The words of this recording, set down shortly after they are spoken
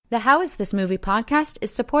The How Is This Movie podcast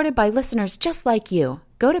is supported by listeners just like you.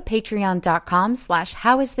 Go to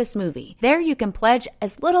patreon.com/howisthismovie. There you can pledge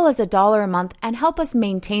as little as $1 a month and help us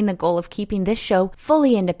maintain the goal of keeping this show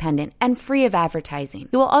fully independent and free of advertising.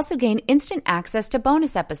 You will also gain instant access to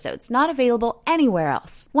bonus episodes not available anywhere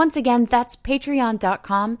else. Once again, that's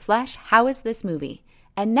patreon.com/howisthismovie.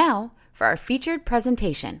 And now for our featured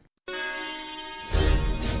presentation.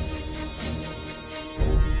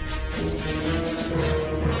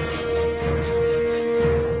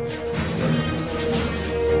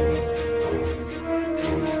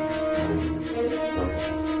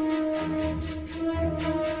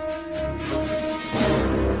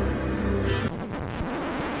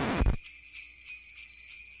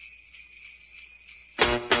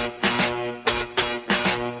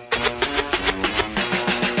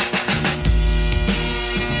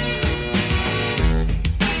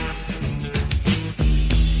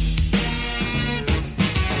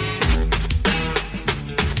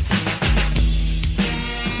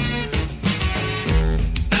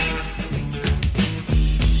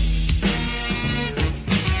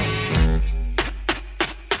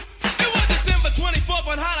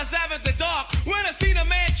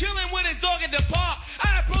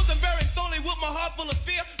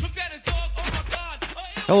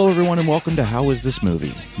 Hello everyone and welcome to How Is This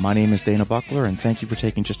Movie? My name is Dana Buckler and thank you for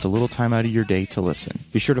taking just a little time out of your day to listen.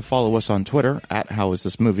 Be sure to follow us on Twitter at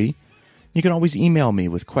HowIsThisMovie. You can always email me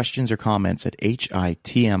with questions or comments at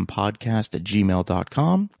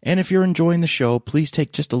hitmpodcast@gmail.com. And if you're enjoying the show, please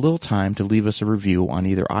take just a little time to leave us a review on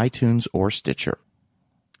either iTunes or Stitcher.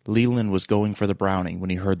 Leland was going for the Browning when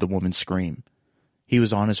he heard the woman scream. He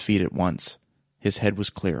was on his feet at once. His head was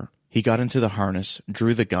clear. He got into the harness,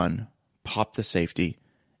 drew the gun, popped the safety,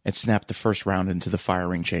 and snapped the first round into the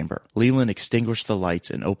firing chamber. Leland extinguished the lights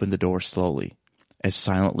and opened the door slowly, as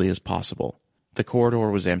silently as possible. The corridor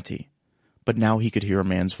was empty, but now he could hear a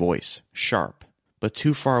man's voice, sharp, but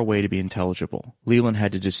too far away to be intelligible. Leland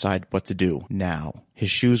had to decide what to do now. His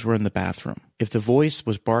shoes were in the bathroom. If the voice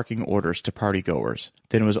was barking orders to partygoers,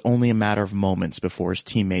 then it was only a matter of moments before his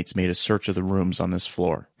teammates made a search of the rooms on this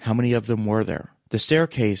floor. How many of them were there? The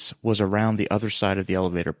staircase was around the other side of the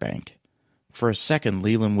elevator bank. For a second,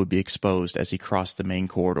 Leland would be exposed as he crossed the main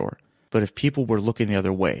corridor. But if people were looking the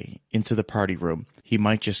other way, into the party room, he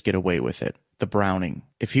might just get away with it. The Browning.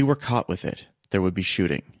 If he were caught with it, there would be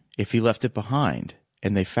shooting. If he left it behind,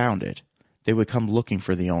 and they found it, they would come looking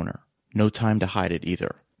for the owner. No time to hide it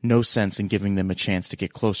either. No sense in giving them a chance to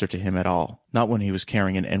get closer to him at all. Not when he was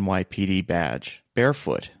carrying an NYPD badge.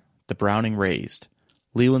 Barefoot, the Browning raised,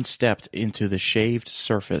 Leland stepped into the shaved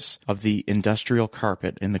surface of the industrial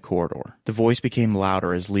carpet in the corridor. The voice became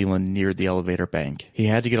louder as Leland neared the elevator bank. He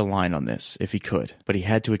had to get a line on this, if he could, but he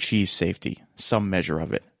had to achieve safety, some measure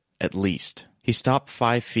of it, at least. He stopped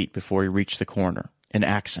 5 feet before he reached the corner. An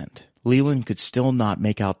accent. Leland could still not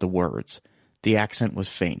make out the words. The accent was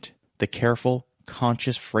faint. The careful,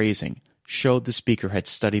 conscious phrasing showed the speaker had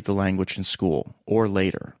studied the language in school, or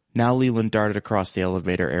later. Now Leland darted across the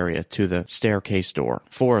elevator area to the staircase door.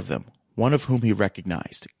 4 of them, one of whom he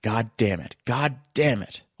recognized. God damn it. God damn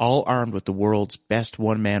it. All armed with the world's best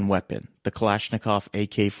one-man weapon, the Kalashnikov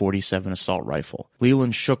AK-47 assault rifle.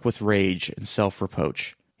 Leland shook with rage and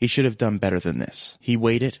self-reproach. He should have done better than this. He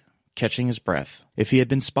waited, catching his breath. If he had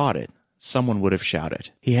been spotted, someone would have shouted.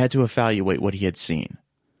 He had to evaluate what he had seen,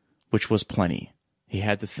 which was plenty. He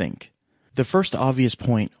had to think. The first obvious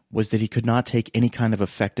point was that he could not take any kind of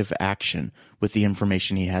effective action with the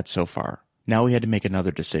information he had so far. Now he had to make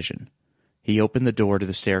another decision. He opened the door to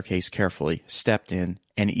the staircase carefully, stepped in,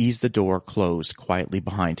 and eased the door closed quietly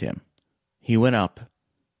behind him. He went up,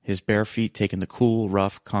 his bare feet taking the cool,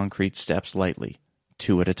 rough concrete steps lightly,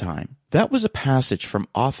 2 at a time. That was a passage from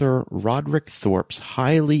author Roderick Thorpe's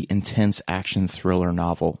highly intense action thriller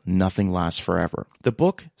novel, Nothing Lasts Forever. The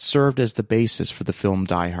book served as the basis for the film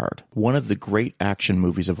Die Hard, one of the great action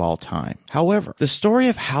movies of all time. However, the story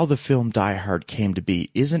of how the film Die Hard came to be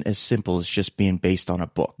isn't as simple as just being based on a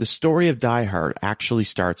book. The story of Die Hard actually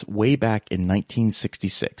starts way back in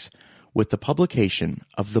 1966 with the publication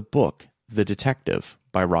of the book The Detective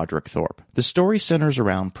by Roderick Thorpe. The story centers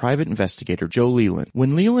around private investigator Joe Leland.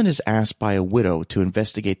 When Leland is asked by a widow to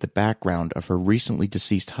investigate the background of her recently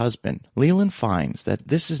deceased husband, Leland finds that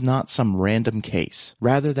this is not some random case,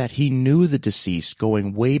 rather that he knew the deceased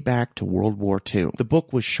going way back to World War II. The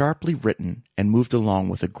book was sharply written and moved along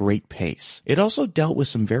with a great pace. It also dealt with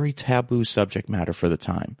some very taboo subject matter for the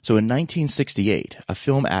time. So in 1968, a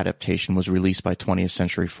film adaptation was released by 20th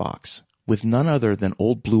Century Fox, with none other than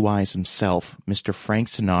Old Blue Eyes himself, Mr. Frank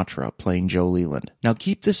Sinatra, playing Joe Leland. Now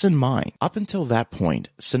keep this in mind. Up until that point,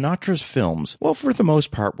 Sinatra's films, well, for the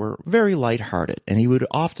most part, were very lighthearted, and he would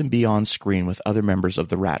often be on screen with other members of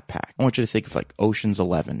the Rat Pack. I want you to think of like Ocean's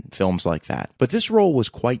 11, films like that. But this role was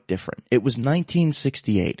quite different. It was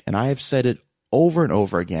 1968, and I have said it over and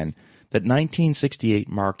over again, that 1968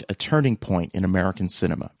 marked a turning point in American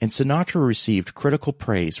cinema, and Sinatra received critical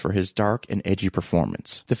praise for his dark and edgy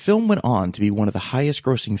performance. The film went on to be one of the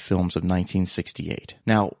highest-grossing films of 1968.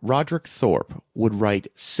 Now, Roderick Thorpe would write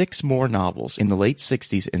 6 more novels in the late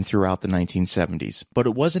 60s and throughout the 1970s, but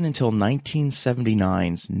it wasn't until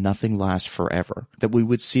 1979's Nothing Lasts Forever that we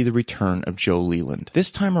would see the return of Joe Leland.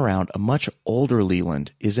 This time around, a much older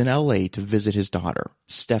Leland is in LA to visit his daughter,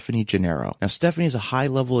 Stephanie Gennaro. Now, Stephanie is a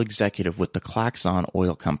high-level executive with the Klaxon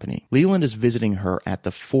Oil Company. Leland is visiting her at the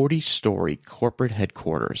 40-story corporate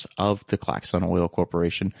headquarters of the Klaxon Oil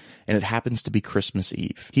Corporation, and it happens to be Christmas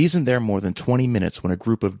Eve. He isn't there more than 20 minutes when a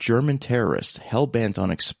group of German terrorists, hell-bent on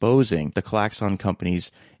exposing the Klaxon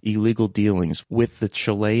Company's illegal dealings with the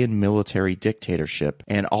Chilean military dictatorship,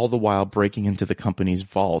 and all the while breaking into the company's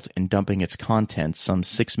vault and dumping its contents, some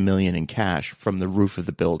 $6 million in cash, from the roof of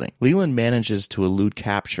the building. Leland manages to elude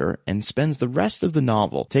capture and spends the rest of the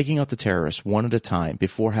novel taking out the terrorists one at a time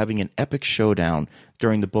before having an epic showdown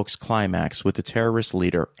during the book's climax with the terrorist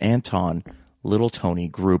leader Anton Little Tony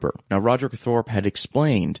Gruber. Now, Roderick Thorpe had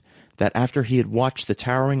explained that after he had watched The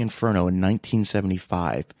Towering Inferno in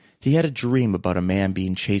 1975, he had a dream about a man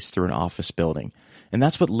being chased through an office building, and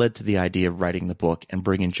that's what led to the idea of writing the book and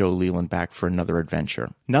bringing Joe Leland back for another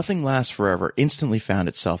adventure. Nothing Lasts Forever instantly found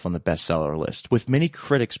itself on the bestseller list, with many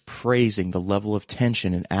critics praising the level of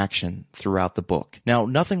tension and action throughout the book. Now,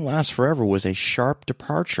 Nothing Lasts Forever was a sharp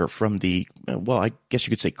departure from the, well, I guess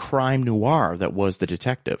you could say crime noir that was The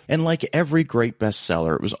Detective. And like every great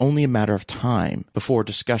bestseller, it was only a matter of time before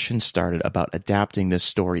discussions started about adapting this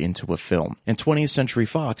story into a film. And 20th Century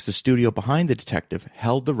Fox, the studio behind The Detective,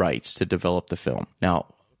 held the rights to develop the film.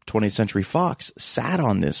 Now, 20th Century Fox sat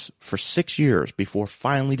on this for 6 years before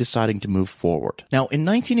finally deciding to move forward. Now, in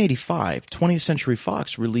 1985, 20th Century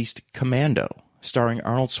Fox released Commando, starring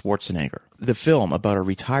Arnold Schwarzenegger. The film about a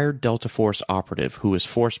retired Delta Force operative who is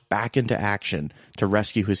forced back into action to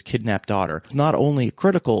rescue his kidnapped daughter is not only a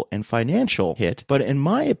critical and financial hit, but in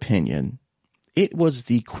my opinion, it was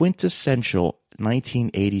the quintessential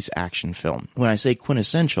 1980s action film. When I say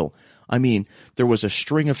quintessential, I mean, there was a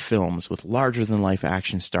string of films with larger-than-life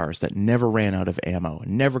action stars that never ran out of ammo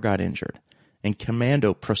and never got injured, and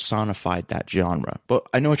Commando personified that genre. But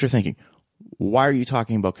I know what you're thinking. Why are you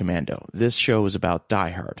talking about Commando? This show is about Die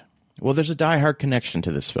Hard. Well, there's a Die Hard connection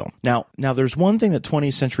to this film. Now, there's one thing that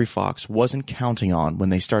 20th Century Fox wasn't counting on when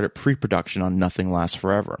they started pre-production on Nothing Lasts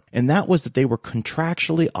Forever, and that was that they were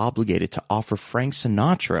contractually obligated to offer Frank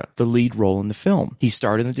Sinatra the lead role in the film. He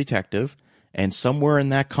starred in The Detective, and somewhere in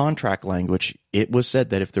that contract language, it was said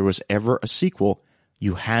that if there was ever a sequel,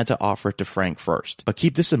 you had to offer it to Frank first. But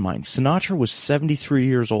keep this in mind, Sinatra was 73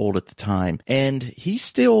 years old at the time, and he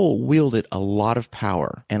still wielded a lot of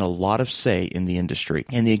power and a lot of say in the industry.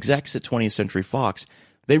 And the execs at 20th Century Fox,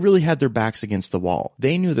 they really had their backs against the wall.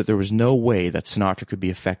 They knew that there was no way that Sinatra could be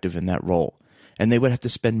effective in that role, and they would have to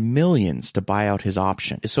spend millions to buy out his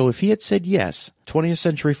option. So if he had said yes, 20th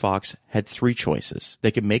Century Fox had 3 choices. They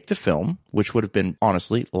could make the film, which would have been,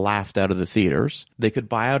 honestly, laughed out of the theaters. They could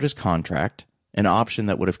buy out his contract, an option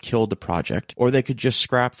that would have killed the project, or they could just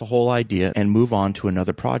scrap the whole idea and move on to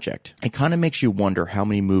another project. It kind of makes you wonder how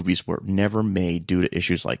many movies were never made due to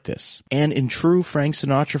issues like this. And in true Frank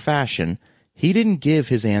Sinatra fashion, he didn't give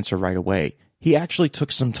his answer right away. He actually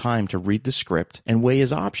took some time to read the script and weigh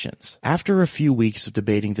his options. After a few weeks of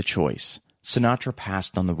debating the choice, Sinatra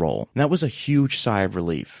passed on the role. And that was a huge sigh of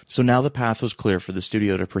relief. So now the path was clear for the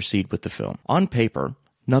studio to proceed with the film. On paper,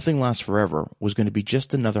 Nothing Lasts Forever was going to be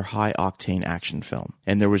just another high-octane action film,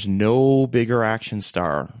 and there was no bigger action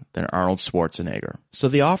star than Arnold Schwarzenegger. So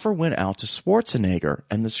the offer went out to Schwarzenegger,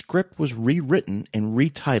 and the script was rewritten and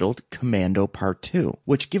retitled Commando Part 2,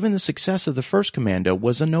 which, given the success of the first Commando,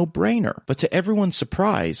 was a no-brainer. But to everyone's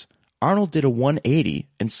surprise, Arnold did a 180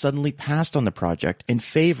 and suddenly passed on the project in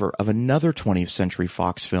favor of another 20th Century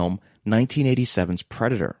Fox film, 1987's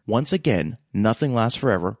Predator. Once again, Nothing Lasts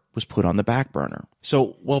Forever was put on the back burner.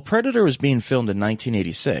 So, while Predator was being filmed in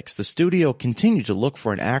 1986, the studio continued to look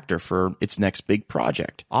for an actor for its next big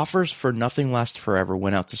project. Offers for Nothing Lasts Forever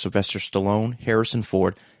went out to Sylvester Stallone, Harrison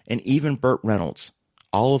Ford, and even Burt Reynolds,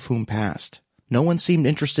 all of whom passed. No one seemed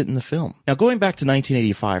interested in the film. Now, going back to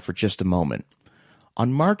 1985 for just a moment,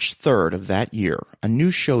 on March 3rd of that year, a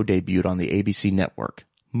new show debuted on the ABC network,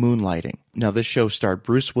 Moonlighting. Now, this show starred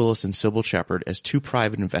Bruce Willis and Sybil Shepherd as two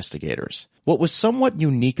private investigators. What was somewhat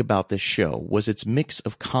unique about this show was its mix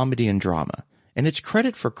of comedy and drama, and its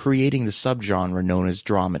credit for creating the subgenre known as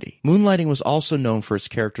dramedy. Moonlighting was also known for its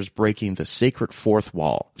characters breaking the sacred fourth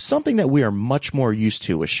wall, something that we are much more used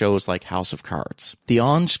to with shows like House of Cards. The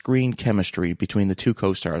on-screen chemistry between the two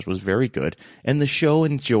co-stars was very good, and the show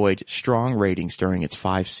enjoyed strong ratings during its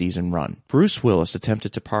 5-season run. Bruce Willis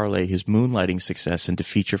attempted to parlay his Moonlighting success into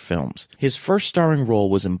feature films. His first starring role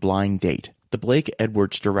was in Blind Date, the Blake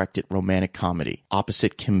Edwards-directed romantic comedy,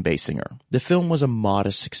 opposite Kim Basinger. The film was a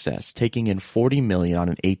modest success, taking in $40 million on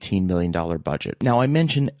an $18 million budget. Now, I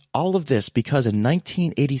mention all of this because in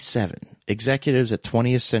 1987, executives at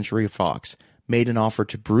 20th Century Fox made an offer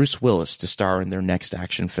to Bruce Willis to star in their next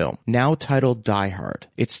action film, now titled Die Hard.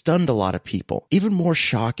 It stunned a lot of people. Even more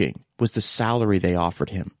shocking was the salary they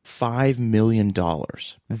offered him, $5 million.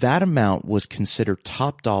 That amount was considered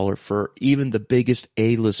top dollar for even the biggest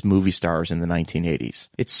A-list movie stars in the 1980s.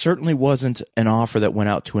 It certainly wasn't an offer that went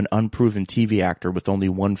out to an unproven TV actor with only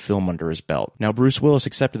one film under his belt. Now, Bruce Willis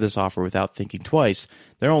accepted this offer without thinking twice.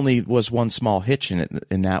 There only was one small hitch in it,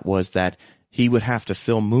 and that was that he would have to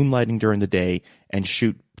film Moonlighting during the day and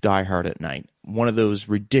shoot Die Hard at night. One of those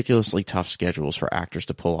ridiculously tough schedules for actors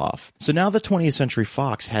to pull off. So now that 20th Century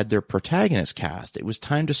Fox had their protagonist cast, it was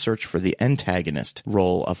time to search for the antagonist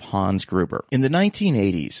role of Hans Gruber. In the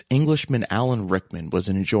 1980s, Englishman Alan Rickman was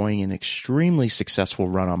enjoying an extremely successful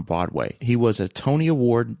run on Broadway. He was a Tony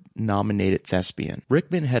Award-nominated thespian.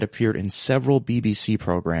 Rickman had appeared in several BBC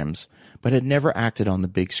programs, but had never acted on the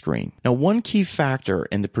big screen. Now, one key factor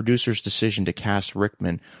in the producer's decision to cast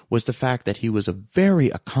Rickman was the fact that he was a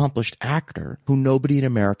very accomplished actor who nobody in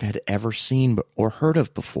America had ever seen or heard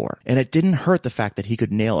of before. And it didn't hurt the fact that he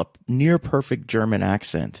could nail a near-perfect German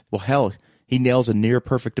accent. Well, hell, he nails a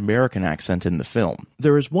near-perfect American accent in the film.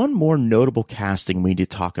 There is one more notable casting we need to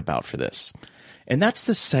talk about for this, and that's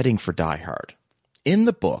the setting for Die Hard. In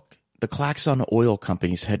the book, the Klaxon Oil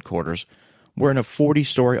Company's headquarters were in a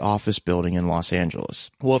 40-story office building in Los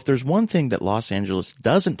Angeles. Well, if there's one thing that Los Angeles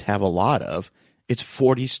doesn't have a lot of, it's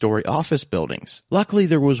 40-story office buildings. Luckily,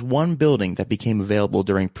 there was one building that became available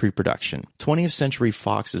during pre-production, 20th Century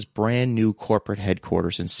Fox's brand new corporate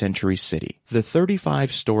headquarters in Century City. The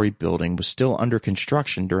 35-story building was still under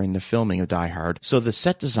construction during the filming of Die Hard, so the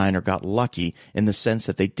set designer got lucky in the sense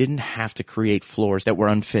that they didn't have to create floors that were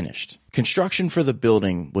unfinished. Construction for the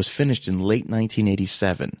building was finished in late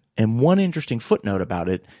 1987, and one interesting footnote about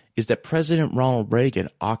it is that President Ronald Reagan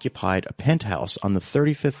occupied a penthouse on the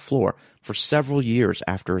 35th floor for several years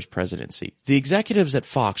after his presidency. The executives at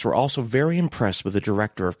Fox were also very impressed with the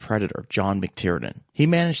director of Predator, John McTiernan. He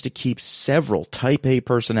managed to keep several Type A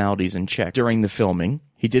personalities in check during the filming.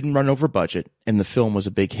 He didn't run over budget, and the film was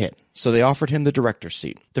a big hit, so they offered him the director's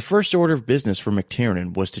seat. The first order of business for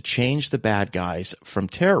McTiernan was to change the bad guys from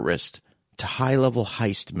terrorists to high-level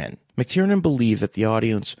heist men. McTiernan believed that the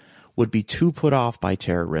audience would be too put off by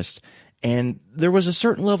terrorists, and there was a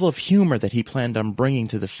certain level of humor that he planned on bringing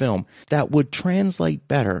to the film that would translate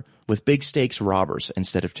better with big-stakes robbers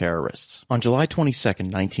instead of terrorists. On July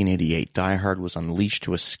 22nd, 1988, Die Hard was unleashed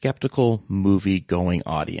to a skeptical, movie-going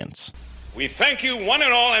audience. We thank you one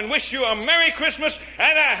and all and wish you a Merry Christmas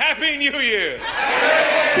and a Happy New Year.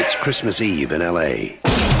 It's Christmas Eve in L.A.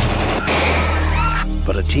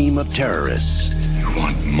 But a team of terrorists... You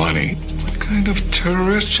want money? What kind of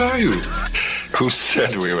terrorists are you? Who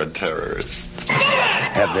said we were terrorists?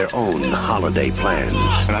 ...have their own holiday plans.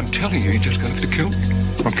 And I'm telling you just gonna have to kill me.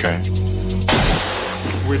 Okay.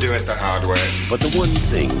 We do it the hard way. But the one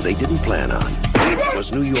thing they didn't plan on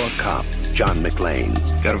was New York cop John McClane.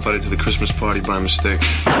 Got invited to the Christmas party by mistake.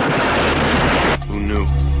 Who knew?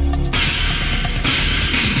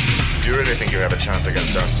 Do you really think you have a chance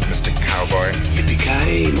against us, Mr. Cowboy?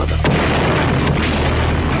 Yippee-ki-yay, mother...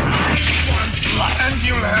 And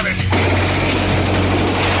you'll have it.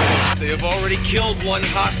 They have already killed one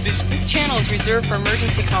hostage. This channel is reserved for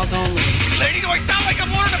emergency calls only. Lady, do I sound like I'm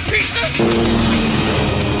ordering a pizza?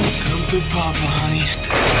 Come to Papa, honey.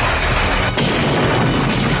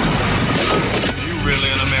 You really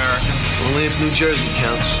an American? Only if New Jersey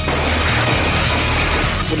counts.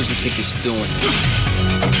 What does he think he's doing?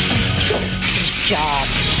 His job.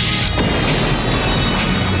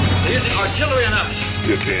 They're using artillery on us.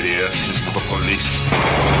 You idiot. It's the police.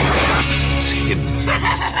 It's hidden.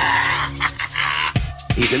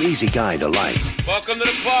 He's an easy guy to like. Welcome to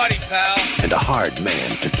the party, pal. And a hard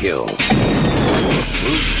man to kill.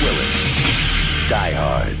 Bruce Willis. Die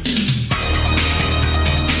Hard.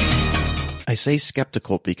 I say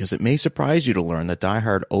skeptical because it may surprise you to learn that Die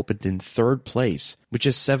Hard opened in third place, which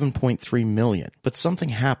is $7.3 million. But something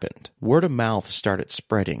happened. Word of mouth started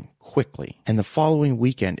spreading quickly, and the following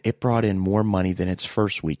weekend it brought in more money than its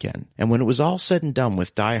first weekend. And when it was all said and done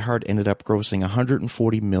with, Die Hard ended up grossing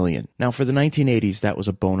 $140 million. Now for the 1980s, that was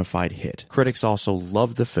a bona fide hit. Critics also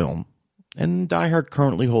loved the film, and Die Hard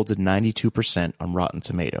currently holds a 92% on Rotten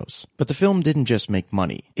Tomatoes. But the film didn't just make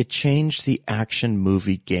money. It changed the action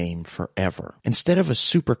movie game forever. Instead of a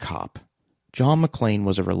super cop, John McClane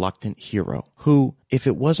was a reluctant hero who, if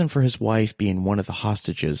it wasn't for his wife being one of the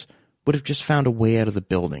hostages, would have just found a way out of the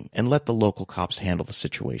building and let the local cops handle the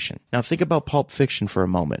situation. Now think about Pulp Fiction for a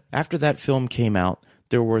moment. After that film came out,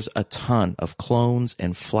 there was a ton of clones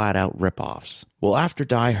and flat-out ripoffs. Well, after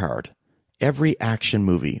Die Hard, every action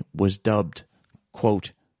movie was dubbed,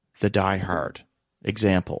 quote, the Die Hard.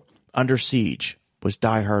 Example, Under Siege was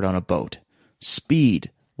Die Hard on a boat. Speed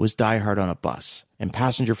was Die Hard on a bus. And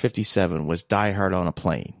Passenger 57 was Die Hard on a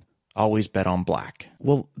plane. Always bet on black.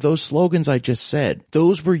 Well, those slogans I just said,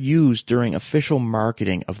 those were used during official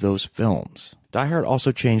marketing of those films. Die Hard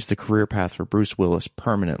also changed the career path for Bruce Willis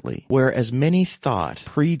permanently, whereas many thought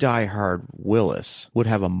pre-Die Hard Willis would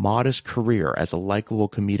have a modest career as a likable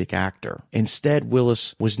comedic actor. Instead,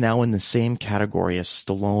 Willis was now in the same category as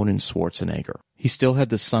Stallone and Schwarzenegger. He still had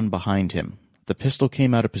the sun behind him. The pistol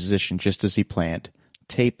came out of position just as he planned,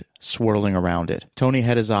 tape swirling around it. Tony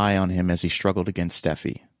had his eye on him as he struggled against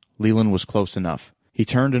Steffi. Leland was close enough. He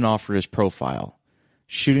turned and offered his profile,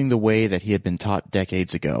 shooting the way that he had been taught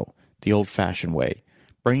decades ago, the old-fashioned way,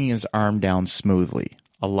 bringing his arm down smoothly,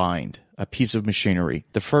 aligned, a piece of machinery.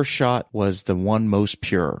 The first shot was the one most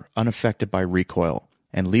pure, unaffected by recoil,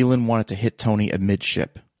 and Leland wanted to hit Tony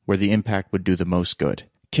amidship, where the impact would do the most good.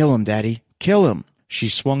 "Kill him, Daddy! Kill him!" She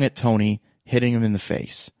swung at Tony, hitting him in the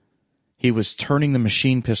face. He was turning the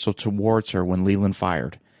machine pistol towards her when Leland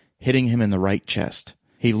fired, hitting him in the right chest.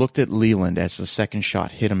 He looked at Leland as the second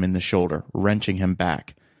shot hit him in the shoulder, wrenching him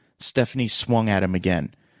back. Stephanie swung at him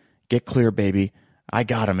again. "Get clear, baby. I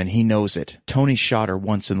got him, and he knows it." Tony shot her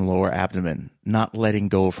once in the lower abdomen, not letting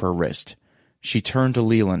go of her wrist. She turned to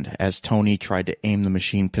Leland as Tony tried to aim the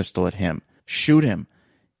machine pistol at him. "Shoot him.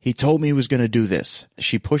 He told me he was going to do this."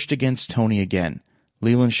 She pushed against Tony again.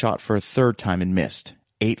 Leland shot for a third time and missed.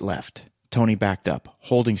 8 left. Tony backed up,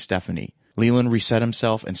 holding Stephanie. Leland reset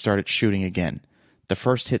himself and started shooting again. The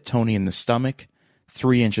first hit Tony in the stomach,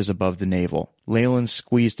 3 inches above the navel. Leland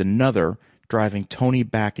squeezed another, driving Tony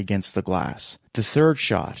back against the glass. The third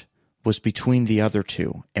shot was between the other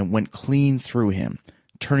two and went clean through him,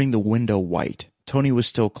 turning the window white. Tony was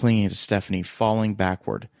still clinging to Stephanie, falling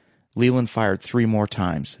backward. Leland fired 3 more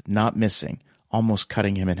times, not missing, almost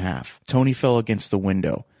cutting him in half. Tony fell against the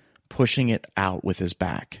window, pushing it out with his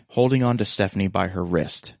back, holding on to Stephanie by her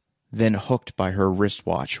wrist, then hooked by her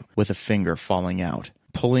wristwatch with a finger falling out,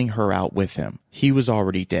 pulling her out with him. He was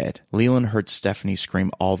already dead. Leland heard Stephanie scream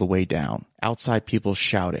all the way down. Outside people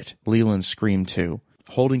shouted. Leland screamed too,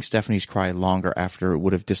 holding Stephanie's cry longer after it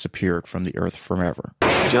would have disappeared from the earth forever.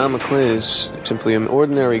 John McClane is simply an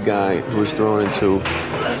ordinary guy who was thrown into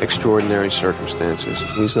extraordinary circumstances.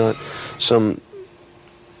 He's not some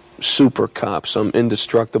super cop, some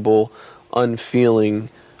indestructible, unfeeling,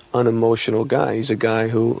 unemotional guy. He's a guy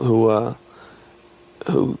who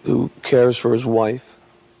cares for his wife.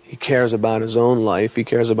 He cares about his own life. He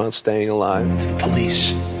cares about staying alive. It's the police.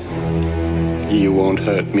 You won't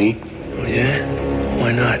hurt me. Oh, yeah?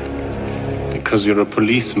 Why not? Because you're a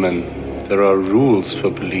policeman. There are rules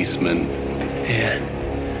for policemen. Yeah.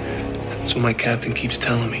 That's what my captain keeps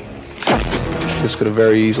telling me. This could have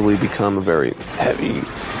very easily become a very heavy,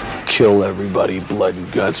 kill everybody, blood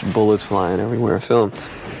and guts, bullets flying everywhere film.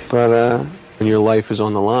 But when your life is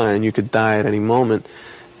on the line, you could die at any moment,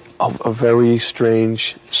 a very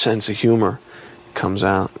strange sense of humor comes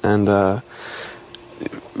out. And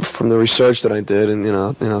from the research that I did,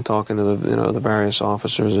 and talking to the various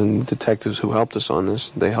officers and detectives who helped us on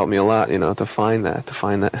this, they helped me a lot, to find that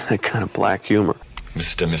kind of black humor.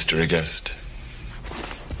 Mr. Mystery Guest,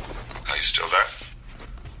 are you still there?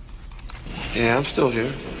 Yeah, I'm still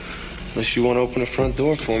here. Unless you want to open the front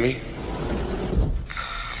door for me.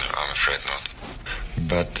 I'm afraid not.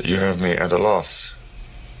 But you have me at a loss.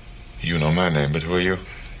 You know my name, but who are you?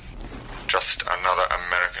 Just another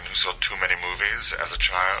American who saw too many movies as a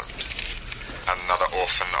child. Another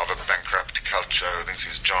orphan of a bankrupt culture who thinks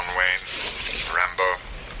he's John Wayne, Rambo,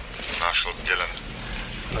 Marshall Dillon.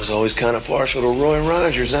 I was always kind of partial to Roy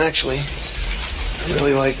Rogers, actually. I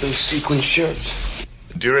really like those sequin shirts.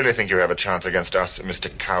 Do you really think you have a chance against us, Mr.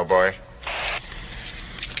 Cowboy?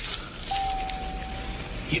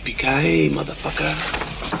 Yippee-ki-yay, motherfucker.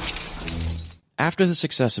 After the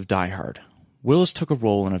success of Die Hard, Willis took a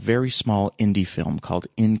role in a very small indie film called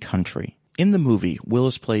In Country. In the movie,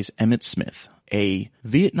 Willis plays Emmett Smith, a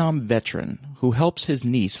Vietnam veteran who helps his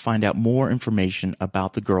niece find out more information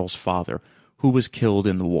about the girl's father, who was killed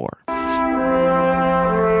in the war. When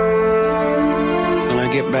I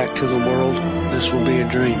get back to the world, this will be a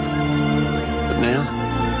dream. But now,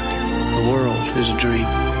 the world is a dream.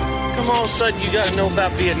 Come all of a sudden you gotta know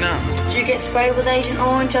about Vietnam. Did you get sprayed with Agent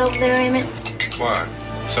Orange over there, Emmett? Why?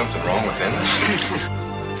 Something wrong with him?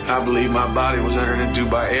 I believe my body was entered into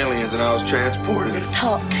by aliens and I was transported.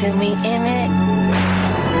 Talk to me, Emmett.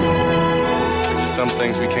 There's some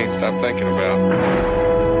things we can't stop thinking about.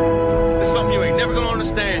 There's something you ain't never gonna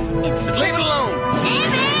understand. It's Leave it alone.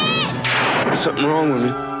 Emmett! There's something wrong with me.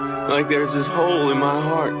 Like there's this hole in my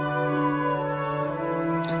heart.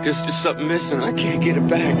 There's just something missing. I can't get it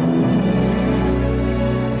back.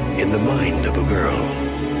 In the mind of a girl,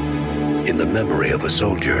 in the memory of a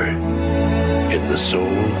soldier, in the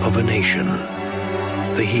soul of a nation,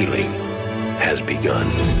 the healing has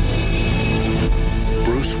begun.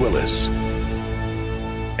 Bruce Willis,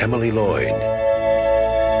 Emily Lloyd,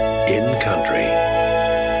 In Country.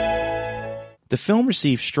 The film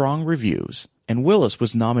received strong reviews, and Willis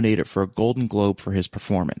was nominated for a Golden Globe for his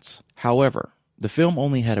performance. However, the film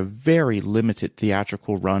only had a very limited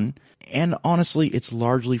theatrical run, and honestly, it's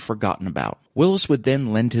largely forgotten about. Willis would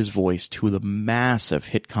then lend his voice to the massive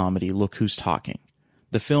hit comedy Look Who's Talking.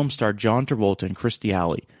 The film starred John Travolta and Kirstie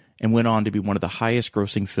Alley, and went on to be one of the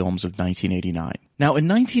highest-grossing films of 1989. Now, in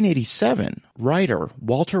 1987, writer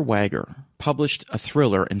Walter Wager published a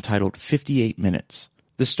thriller entitled 58 Minutes.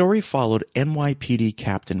 The story followed NYPD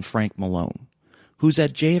Captain Frank Malone, who's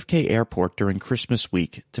at JFK Airport during Christmas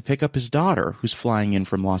week to pick up his daughter who's flying in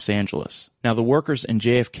from Los Angeles. Now, the workers in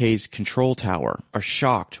JFK's control tower are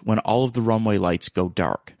shocked when all of the runway lights go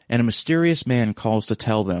dark, and a mysterious man calls to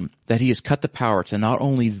tell them that he has cut the power to not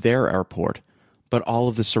only their airport, but all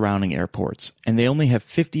of the surrounding airports, and they only have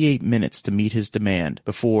 58 minutes to meet his demand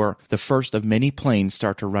before the first of many planes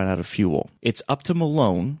start to run out of fuel. It's up to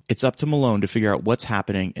Malone to figure out what's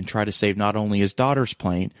happening and try to save not only his daughter's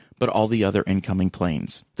plane, but all the other incoming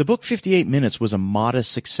planes. The book 58 Minutes was a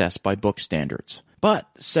modest success by book standards, but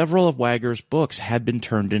several of Wager's books had been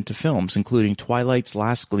turned into films, including Twilight's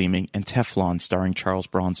Last Gleaming and Teflon starring Charles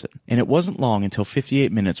Bronson. And it wasn't long until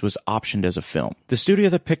 58 Minutes was optioned as a film. The studio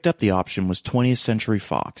that picked up the option was 20th Century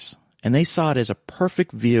Fox, and they saw it as a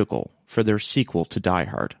perfect vehicle for their sequel to Die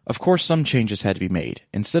Hard. Of course, some changes had to be made.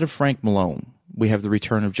 Instead of Frank Malone, we have the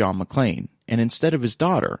return of John McClane, and instead of his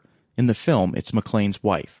daughter, in the film, it's McClane's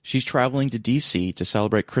wife. She's traveling to D.C. to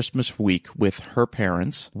celebrate Christmas week with her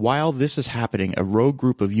parents. While this is happening, a rogue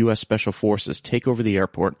group of U.S. Special Forces take over the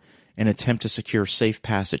airport and attempt to secure safe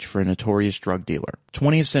passage for a notorious drug dealer.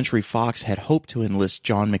 20th Century Fox had hoped to enlist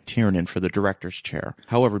John McTiernan for the director's chair.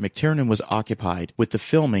 However, McTiernan was occupied with the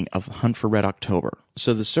filming of Hunt for Red October,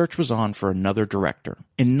 so the search was on for another director.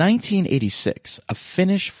 In 1986, a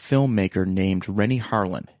Finnish filmmaker named Rennie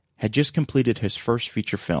Harlin had just completed his first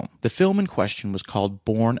feature film. The film in question was called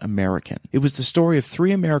Born American. It was the story of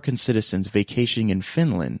 3 American citizens vacationing in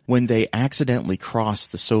Finland when they accidentally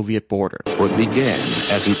crossed the Soviet border. What began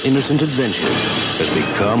as an innocent adventure has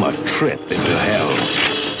become a trip into hell.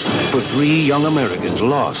 For 3 young Americans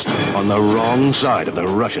lost on the wrong side of the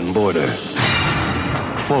Russian border.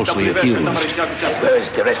 Falsely accused.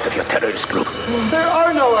 Where's the rest of your terrorist group? There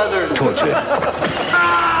are no others. Tortured.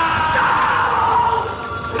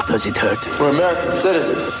 Does it hurt? We're American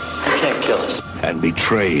citizens. You can't kill us. And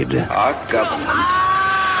betrayed. Our government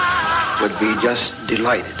would be just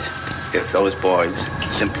delighted if those boys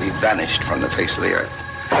simply vanished from the face of the earth.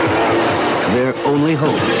 Their only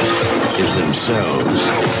hope is themselves.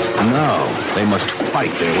 Now they must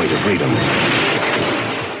fight their way to freedom.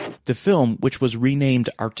 The film, which was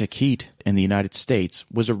renamed Arctic Heat in the United States,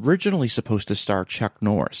 was originally supposed to star Chuck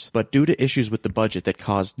Norris, but due to issues with the budget that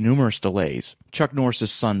caused numerous delays, Chuck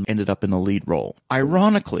Norris's son ended up in the lead role.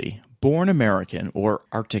 Ironically, Born American, or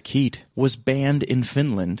Arctic Heat, was banned in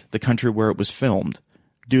Finland, the country where it was filmed,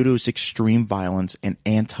 due to its extreme violence and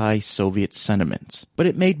anti-Soviet sentiments. But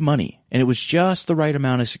it made money, and it was just the right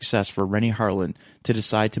amount of success for Rennie Harlin to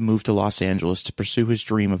decide to move to Los Angeles to pursue his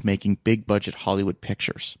dream of making big-budget Hollywood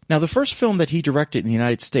pictures. Now, the first film that he directed in the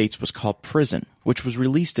United States was called Prison, which was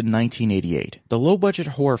released in 1988. The low-budget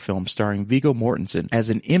horror film starring Viggo Mortensen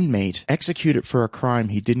as an inmate executed for a crime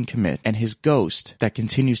he didn't commit, and his ghost that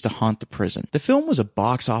continues to haunt the prison. The film was a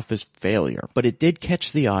box office failure, but it did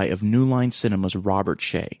catch the eye of New Line Cinema's Robert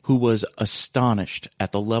Shea, who was astonished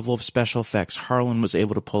at the level of special effects Harlan was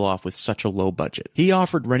able to pull off with such a low budget. He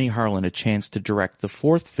offered Rennie Harlin a chance to direct the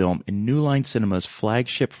fourth film in New Line Cinema's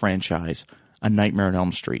flagship franchise, A Nightmare on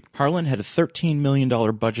Elm Street. Harlin had a $13 million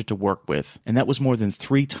budget to work with, and that was more than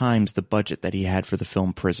 3 times the budget that he had for the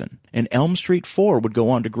film Prison. And Elm Street 4 would go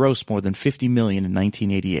on to gross more than $50 million in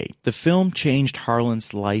 1988. The film changed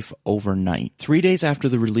Harlin's life overnight. 3 days after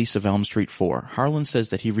the release of Elm Street 4, Harlin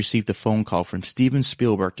says that he received a phone call from Steven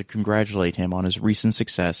Spielberg to congratulate him on his recent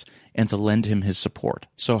success and to lend him his support.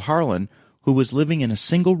 So Harlin, who was living in a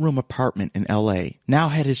single-room apartment in L.A., now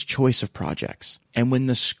had his choice of projects. And when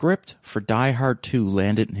the script for Die Hard 2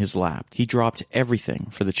 landed in his lap, he dropped everything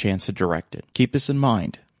for the chance to direct it. Keep this in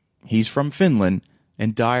mind. He's from Finland,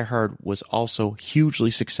 and Die Hard was also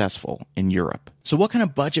hugely successful in Europe. So what kind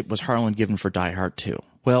of budget was Harlin given for Die Hard 2?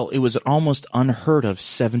 Well, it was an almost unheard of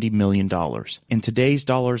 $70 million. In today's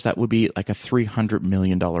dollars, that would be like a $300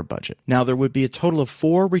 million budget. Now, there would be a total of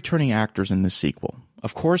 4 returning actors in this sequel.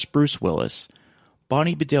 Of course, Bruce Willis,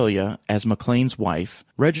 Bonnie Bedelia as McClane's wife,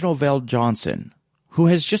 Reginald VelJohnson, who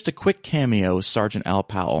has just a quick cameo as Sergeant Al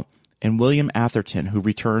Powell, and William Atherton, who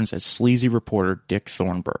returns as sleazy reporter Dick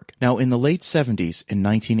Thornburg. Now, in the late 70s and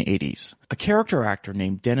 1980s, a character actor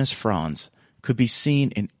named Dennis Franz could be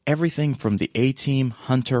seen in everything from The A-Team,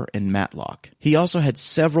 Hunter, and Matlock. He also had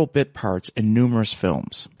several bit parts in numerous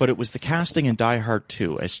films, but it was the casting in Die Hard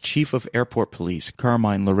 2 as Chief of Airport Police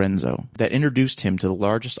Carmine Lorenzo that introduced him to the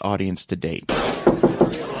largest audience to date.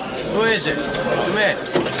 Who is it? Come in.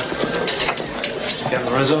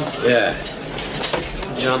 Captain Lorenzo? Yeah.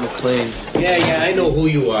 John McClane. Yeah, I know who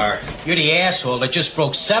you are. You're the asshole that just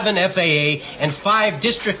broke 7 FAA and 5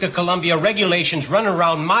 District of Columbia regulations running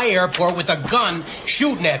around my airport with a gun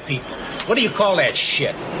shooting at people. What do you call that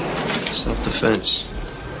shit? Self-defense.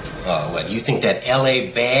 Oh, what, you think that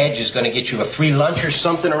LA badge is going to get you a free lunch or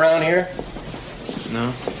something around here?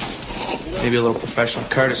 No. Maybe a little professional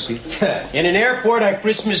courtesy. In an airport on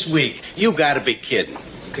Christmas week. You gotta be kidding.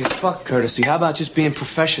 Okay, fuck courtesy. How about just being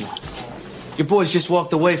professional? Your boys just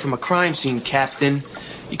walked away from a crime scene, Captain.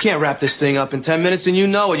 You can't wrap this thing up in 10 minutes, and you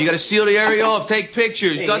know it. You gotta seal the area off, take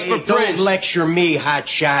pictures, dust for prints. Don't lecture me,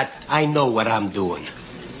 hotshot. I know what I'm doing.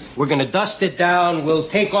 We're gonna dust it down. We'll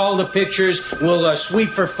take all the pictures. We'll sweep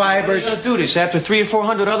for fibers. You're gonna do this after 300 or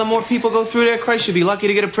 400 other more people go through there? Christ, you'd be lucky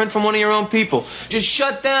to get a print from one of your own people. Just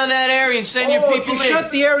shut down that area and send your people in.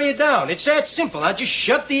 Shut the area down. It's that simple. I'll just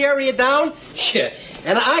shut the area down. Yeah.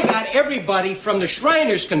 And I got everybody from the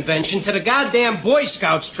Shriners Convention to the goddamn Boy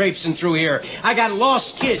Scouts traipsing through here. I got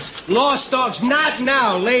lost kids, lost dogs, not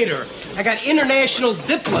now, later. I got international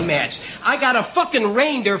diplomats. I got a fucking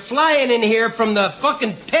reindeer flying in here from the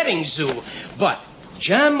fucking petting zoo. But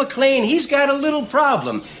John McClane, he's got a little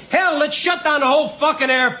problem. Hell, let's shut down the whole fucking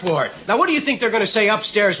airport. Now, what do you think they're going to say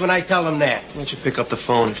upstairs when I tell them that? Why don't you pick up the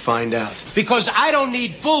phone and find out? Because I don't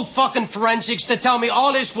need full fucking forensics to tell me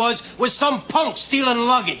all this was some punk stealing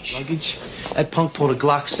luggage. Luggage? That punk pulled a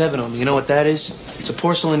Glock 7 on me. You know what that is? It's a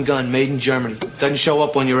porcelain gun made in Germany. Doesn't show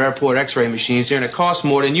up on your airport x-ray machines here, and it costs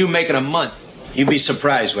more than you make in a month. You'd be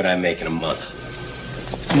surprised what I make in a month.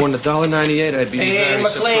 It's more than $1.98, I'd be very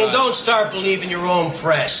surprised. Hey, McClane, don't start believing your own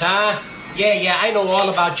press, huh? Yeah, I know all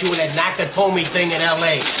about you and that Nakatomi thing in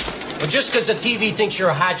L.A. But just because the TV thinks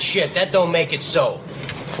you're hot shit, that don't make it so.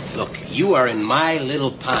 Look, you are in my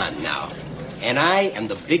little pond now, and I am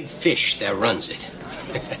the big fish that runs it.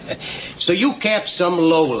 So you cap some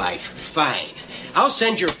lowlife, fine. I'll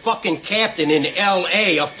send your fucking captain in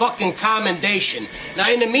L.A. a fucking commendation. Now,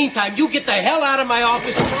 in the meantime, you get the hell out of my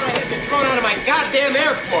office before I have been thrown out of my goddamn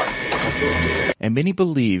airport. And many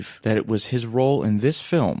believe that it was his role in this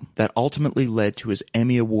film that ultimately led to his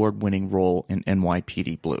Emmy Award-winning role in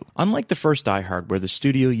NYPD Blue. Unlike the first Die Hard, where the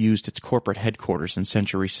studio used its corporate headquarters in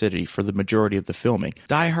Century City for the majority of the filming,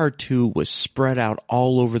 Die Hard 2 was spread out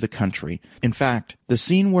all over the country. In fact, the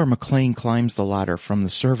scene where McClane climbs the ladder from the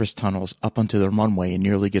service tunnels up onto the runway and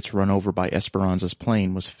nearly gets run over by Esperanza's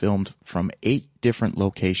plane was filmed from 8 different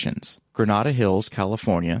locations. Granada Hills,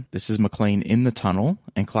 California. This is McClane in the tunnel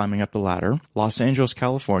and climbing up the ladder. Los Angeles,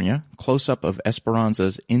 California. Close-up of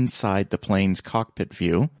Esperanza's inside the plane's cockpit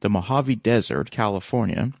view. The Mojave Desert,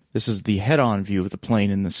 California. This is the head-on view of the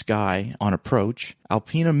plane in the sky on approach.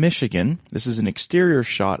 Alpena, Michigan. This is an exterior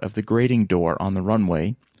shot of the grading door on the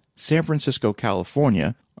runway. San Francisco,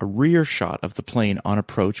 California. A rear shot of the plane on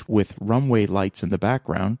approach with runway lights in the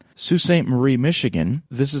background. Sault Ste. Marie, Michigan.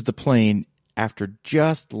 This is the plane after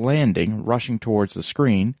just landing, rushing towards the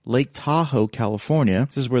screen. Lake Tahoe, California.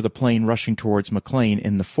 This is where the plane rushing towards McClane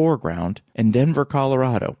in the foreground. And Denver,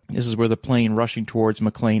 Colorado. This is where the plane rushing towards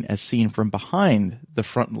McClane as seen from behind the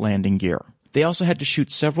front landing gear. They also had to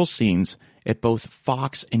shoot several scenes at both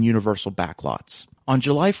Fox and Universal backlots. On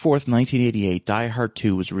July 4th, 1988, Die Hard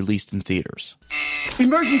 2 was released in theaters.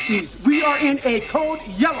 Emergencies! We are in a code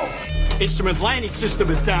yellow! Instrument landing system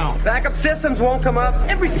is down. Backup systems won't come up.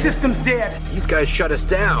 Every system's dead. These guys shut us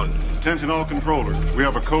down. Attention all controllers. We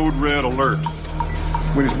have a code red alert.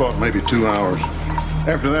 We just about maybe 2 hours.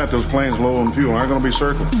 After that, those planes low on fuel aren't going to be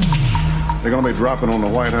circling. They're going to be dropping on the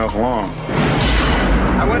White House lawn.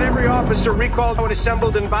 I want every officer recalled and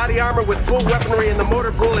assembled in body armor with full weaponry in the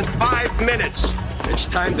motor pool in 5 minutes. It's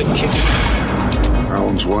time to kick it. Our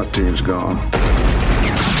own SWAT team's gone.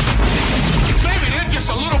 Maybe they're just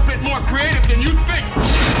a little bit more creative than you think.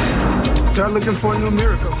 Start looking for a new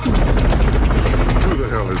miracle. Who the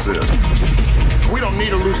hell is this? We don't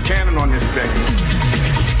need a loose cannon on this thing.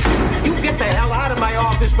 You get the hell out of my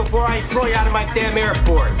office before I throw you out of my damn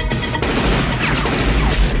airport.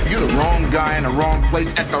 You're the wrong guy in the wrong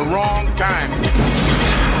place at the wrong time.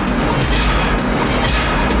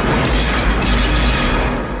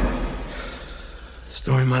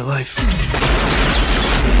 Story of my life.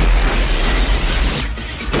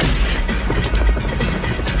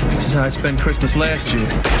 This is how I spent Christmas last year.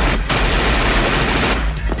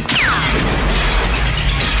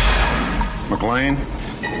 McLean,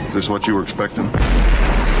 is this what you were expecting?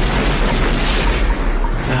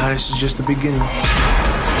 Nah, this is just the beginning.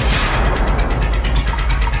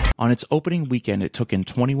 On its opening weekend, it took in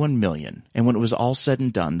 $21 million, and when it was all said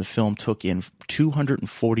and done, the film took in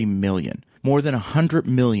 $240 million, more than $100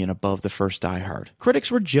 million above the first Die Hard.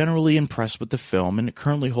 Critics were generally impressed with the film, and it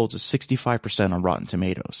currently holds a 65% on Rotten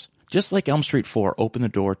Tomatoes. Just like Elm Street 4 opened the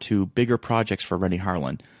door to bigger projects for Renny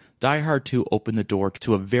Harlin, Die Hard 2 opened the door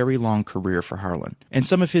to a very long career for Harlin. And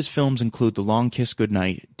some of his films include The Long Kiss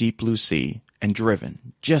Goodnight, Deep Blue Sea, and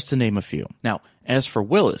Driven, just to name a few. Now, as for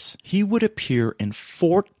Willis, he would appear in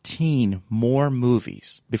 14 more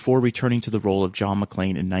movies before returning to the role of John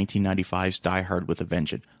McClane in 1995's Die Hard with a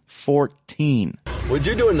Vengeance. 14. Would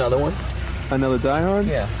you do another one? Another Die Hard?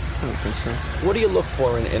 Yeah. I don't think so. What do you look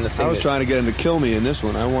for in the thing? I was trying to get him to kill me in this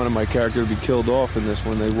one. I wanted my character to be killed off in this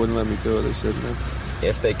one. They wouldn't let me do it. They said no.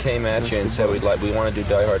 If they came at you and said we want to do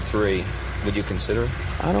Die Hard 3, would you consider it?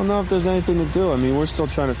 I don't know if there's anything to do. I mean, we're still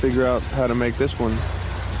trying to figure out how to make this one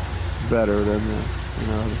better than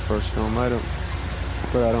the first film. I don't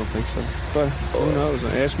think so. But who knows?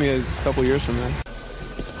 Ask me a couple years from now.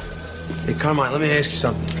 Hey, Carmine, let me ask you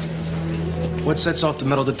something. What sets off the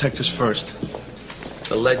metal detectors first?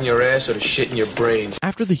 The lead in your ass or the shit in your brains?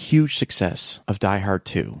 After the huge success of Die Hard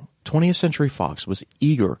 2, 20th Century Fox was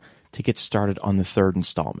eager to get started on the third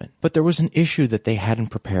installment. But there was an issue that they hadn't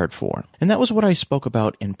prepared for. And that was what I spoke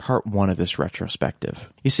about in part 1 of this retrospective.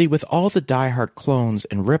 You see, with all the Die Hard clones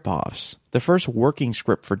and rip-offs, the first working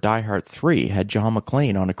script for Die Hard 3 had John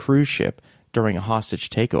McClane on a cruise ship during a hostage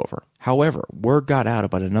takeover. However, word got out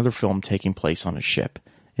about another film taking place on a ship.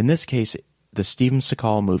 In this case, the Steven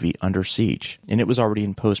Seagal movie Under Siege, and it was already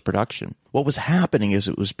in post-production. What was happening is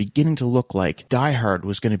it was beginning to look like Die Hard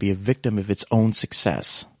was going to be a victim of its own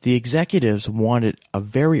success. The executives wanted a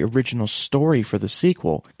very original story for the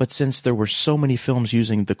sequel, but since there were so many films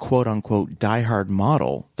using the quote-unquote Die Hard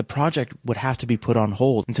model, the project would have to be put on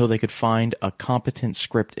hold until they could find a competent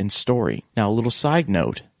script and story. Now, a little side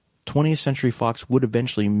note, 20th Century Fox would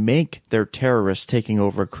eventually make their terrorists taking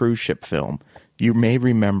over a cruise ship film. You may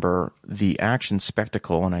remember the action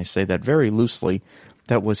spectacle, and I say that very loosely,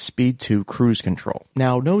 that was Speed 2 Cruise Control.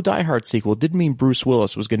 Now, no Die Hard sequel didn't mean Bruce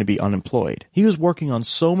Willis was going to be unemployed. He was working on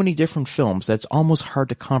so many different films that it's almost hard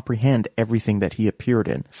to comprehend everything that he appeared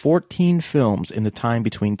in. 14 films in the time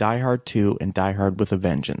between Die Hard 2 and Die Hard with a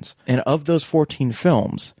Vengeance. And of those 14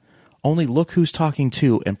 films, only Look Who's Talking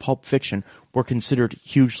 2 and Pulp Fiction were considered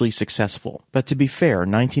hugely successful. But to be fair,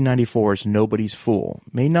 1994's Nobody's Fool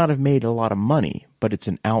may not have made a lot of money, but it's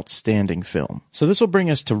an outstanding film. So this will bring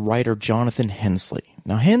us to writer Jonathan Hensley.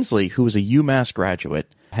 Now Hensley, who was a UMass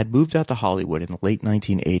graduate, had moved out to Hollywood in the late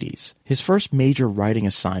 1980s. His first major writing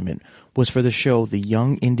assignment was for the show The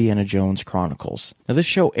Young Indiana Jones Chronicles. Now this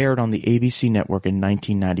show aired on the ABC network in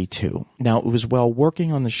 1992. Now it was while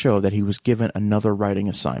working on the show that he was given another writing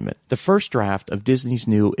assignment, the first draft of Disney's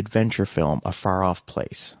new adventure film, A Far Off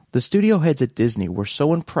Place. The studio heads at Disney were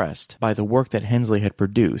so impressed by the work that Hensley had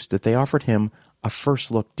produced that they offered him a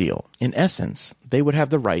first-look deal. In essence, they would have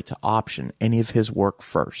the right to option any of his work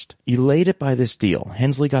first. Elated by this deal,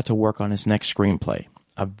 Hensley got to work on his next screenplay,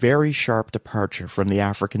 a very sharp departure from the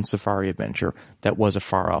African safari adventure that was A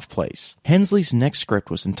Far Off Place. Hensley's next script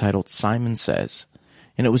was entitled Simon Says,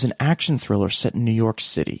 and it was an action thriller set in New York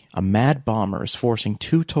City. A mad bomber is forcing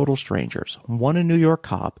two total strangers, one a New York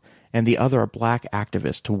cop and the other a black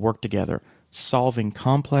activist, to work together solving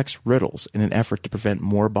complex riddles in an effort to prevent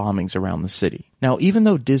more bombings around the city. Now, even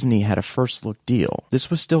though Disney had a first-look deal, this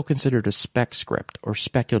was still considered a spec script, or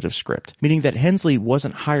speculative script, meaning that Hensley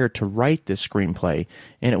wasn't hired to write this screenplay,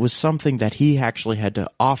 and it was something that he actually had to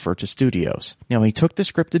offer to studios. Now, he took the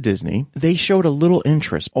script to Disney. They showed a little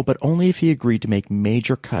interest, but only if he agreed to make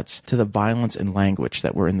major cuts to the violence and language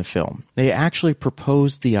that were in the film. They actually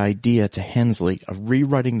proposed the idea to Hensley of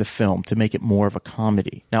rewriting the film to make it more of a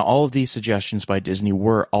comedy. Now, all of these suggestions by Disney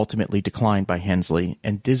were ultimately declined by Hensley,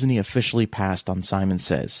 and Disney officially passed on Simon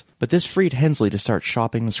Says. But this freed Hensley to start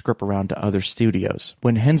shopping the script around to other studios.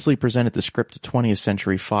 When Hensley presented the script to 20th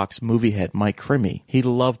Century Fox movie head Mike Crimmey, he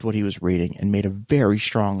loved what he was reading and made a very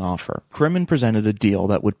strong offer. Crimmey presented a deal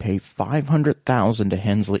that would pay $500,000 to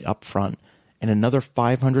Hensley up front and another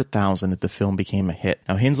 $500,000 if the film became a hit.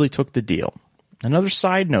 Now, Hensley took the deal. Another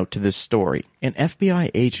side note to this story, an FBI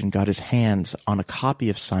agent got his hands on a copy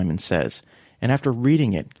of Simon Says, and after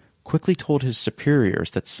reading it, quickly told his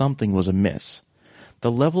superiors that something was amiss.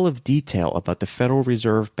 The level of detail about the Federal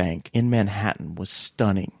Reserve Bank in Manhattan was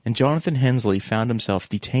stunning, and Jonathan Hensley found himself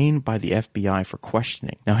detained by the FBI for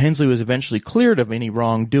questioning. Now, Hensley was eventually cleared of any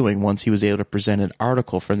wrongdoing once he was able to present an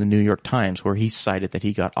article from the New York Times where he cited that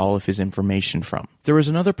he got all of his information from. There is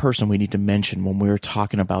another person we need to mention when we were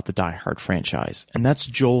talking about the Die Hard franchise, and that's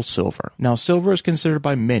Joel Silver. Now, Silver is considered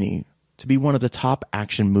by many to be one of the top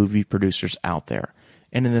action movie producers out there.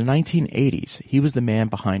 And in the 1980s, he was the man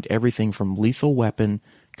behind everything from Lethal Weapon,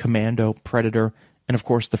 Commando, Predator, and of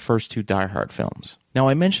course the first two Die Hard films. Now,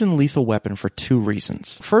 I mentioned Lethal Weapon for two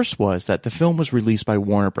reasons. First was that the film was released by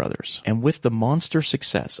Warner Brothers, and with the monster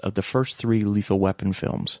success of the first three Lethal Weapon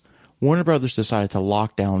films, Warner Brothers decided to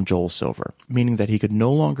lock down Joel Silver, meaning that he could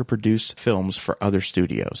no longer produce films for other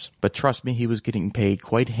studios. But trust me, he was getting paid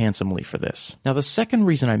quite handsomely for this. Now, the second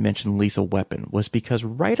reason I mentioned Lethal Weapon was because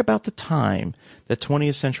right about the time that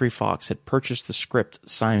 20th Century Fox had purchased the script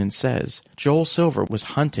Simon Says, Joel Silver was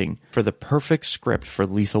hunting for the perfect script for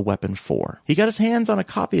Lethal Weapon 4. He got his hands on a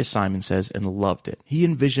copy of Simon Says and loved it. He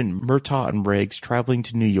envisioned Murtaugh and Riggs traveling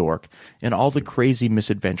to New York and all the crazy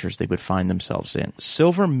misadventures they would find themselves in.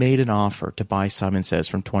 Silver made an offer to buy Simon Says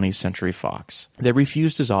from 20th Century Fox. They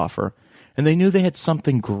refused his offer, and they knew they had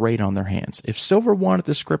something great on their hands. If Silver wanted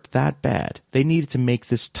the script that bad, they needed to make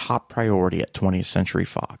this top priority at 20th Century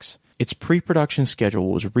Fox. Its pre-production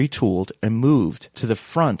schedule was retooled and moved to the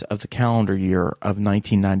front of the calendar year of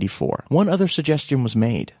 1994. One other suggestion was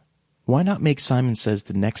made. Why not make Simon Says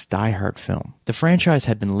the next Die Hard film? The franchise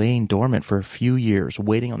had been laying dormant for a few years,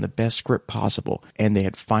 waiting on the best script possible, and they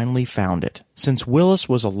had finally found it. Since Willis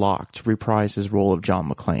was a lock to reprise his role of John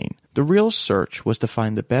McClane, the real search was to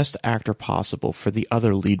find the best actor possible for the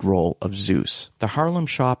other lead role of Zeus, the Harlem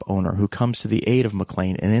shop owner who comes to the aid of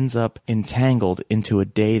McClane and ends up entangled into a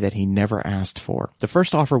day that he never asked for. The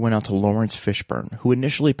first offer went out to Lawrence Fishburne, who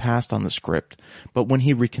initially passed on the script, but when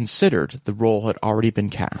he reconsidered, the role had already been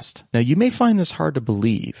cast. Now, you may find this hard to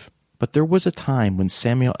believe, but there was a time when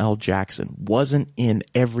Samuel L. Jackson wasn't in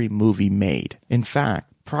every movie made. In fact,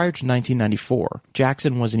 prior to 1994,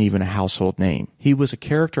 Jackson wasn't even a household name. He was a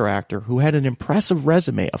character actor who had an impressive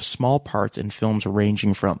resume of small parts in films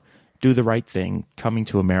ranging from Do the Right Thing, Coming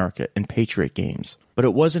to America, and Patriot Games. But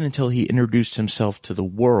it wasn't until he introduced himself to the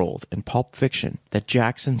world in Pulp Fiction that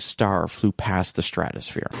Jackson's star flew past the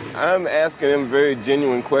stratosphere. I'm asking him very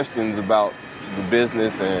genuine questions about the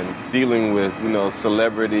business and dealing with,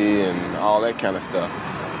 celebrity and all that kind of stuff.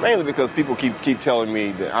 Mainly because people keep telling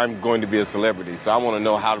me that I'm going to be a celebrity, so I want to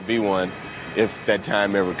know how to be one if that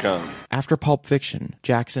time ever comes. After Pulp Fiction,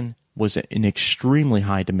 Jackson was in extremely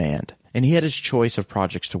high demand, and he had his choice of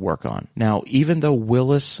projects to work on. Now, even though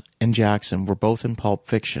Willis and Jackson were both in Pulp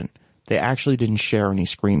Fiction, they actually didn't share any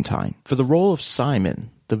screen time. For the role of Simon,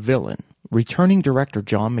 the villain, returning director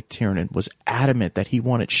John McTiernan was adamant that he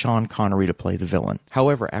wanted Sean Connery to play the villain.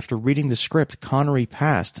 However, after reading the script, Connery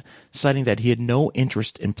passed, citing that he had no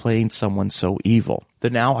interest in playing someone so evil. The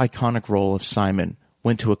now iconic role of Simon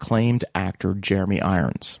went to acclaimed actor Jeremy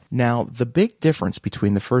Irons. Now, the big difference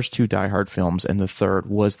between the first two Die Hard films and the third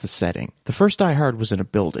was the setting. The first Die Hard was in a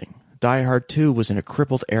building. Die Hard 2 was in a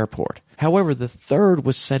crippled airport. However, the third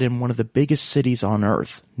was set in one of the biggest cities on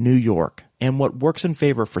Earth, New York. And what works in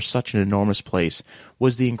favor for such an enormous place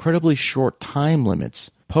was the incredibly short time limits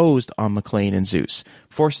posed on McClane and Zeus,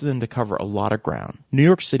 forcing them to cover a lot of ground. New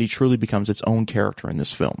York City truly becomes its own character in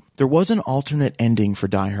this film. There was an alternate ending for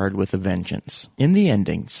Die Hard with a Vengeance. In the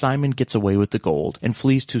ending, Simon gets away with the gold and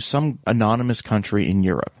flees to some anonymous country in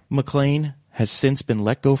Europe. McClane has since been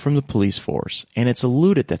let go from the police force, and it's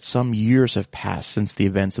alluded that some years have passed since the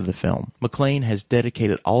events of the film. McClane has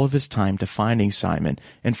dedicated all of his time to finding Simon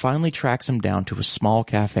and finally tracks him down to a small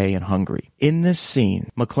cafe in Hungary. In this scene,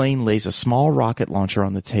 McClane lays a small rocket launcher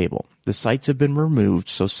on the table. The sights have been removed,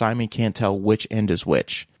 so Simon can't tell which end is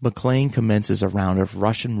which. McClane commences a round of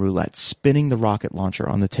Russian roulette, spinning the rocket launcher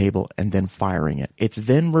on the table and then firing it. It's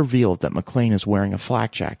then revealed that McClane is wearing a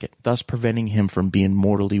flak jacket, thus preventing him from being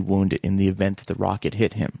mortally wounded in the event that the rocket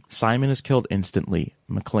hit him. Simon is killed instantly.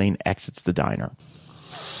 McClane exits the diner.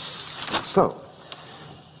 So,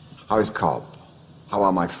 how is Cobb? How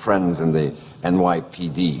are my friends in the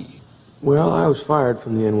NYPD? Well, I was fired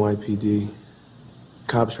from the NYPD.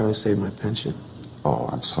 Cobb's trying to save my pension. Oh,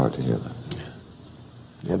 I'm sorry to hear that.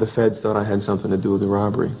 Yeah, the feds thought I had something to do with the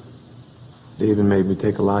robbery. They even made me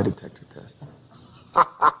take a lie detector test.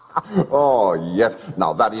 Oh, yes.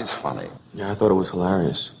 Now, that is funny. Yeah, I thought it was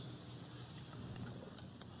hilarious.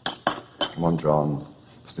 Come on, John.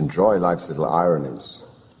 Just enjoy life's little ironies.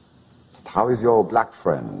 How is your black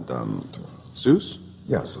friend, Zeus?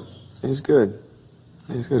 Yeah, Zeus. He's good.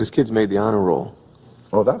 He's good. His kid's made the honor roll.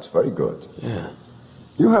 Oh, that's very good. Yeah.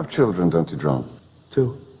 You have children, don't you, John?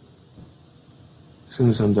 2. As soon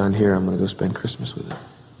as I'm done here, I'm going to go spend Christmas with them.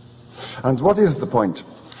 And what is the point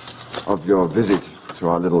of your visit to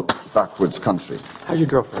our little backwoods country? How's your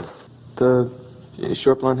girlfriend? The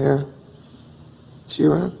short blonde hair? Is she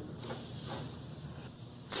around?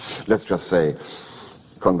 Let's just say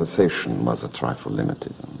conversation was a trifle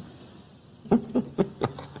limited.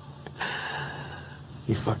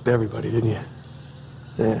 You fucked everybody, didn't you?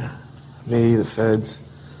 Yeah. Me, the feds,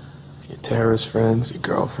 your terrorist friends, your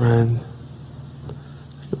girlfriend.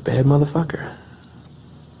 You're a bad motherfucker.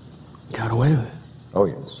 Got away with it. Oh,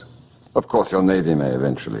 yes. Of course, your Navy may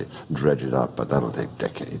eventually dredge it up, but that'll take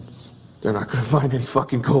decades. They're not going to find any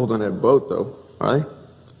fucking gold on that boat, though, are they?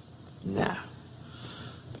 Nah.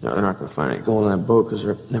 No, they're not going to find any gold on that boat because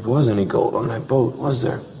there never was any gold on that boat, was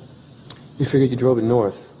there? You figured you drove it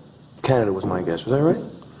north. Canada was my guess. Was that right?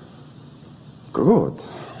 Good.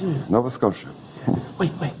 Yeah. Nova Scotia. Yeah.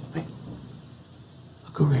 Wait.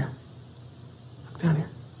 Look over here. Look down here.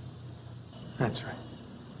 That's right.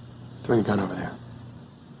 Throw your gun over there.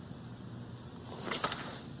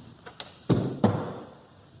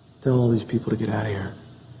 Tell all these people to get out of here.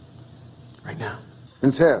 Right now.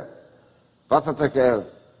 Insert. Passatek L.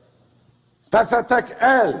 Passatek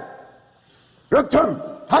L. Rücktum.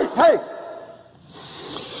 Hey.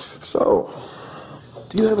 So.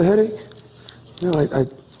 Do you have a headache? You know, I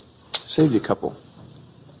saved you a couple.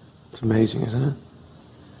 It's amazing, isn't it?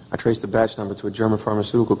 I traced the batch number to a German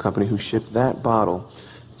pharmaceutical company who shipped that bottle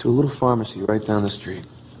to a little pharmacy right down the street.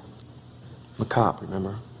 I'm a cop,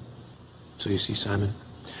 remember? So you see, Simon,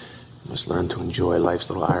 you must learn to enjoy life's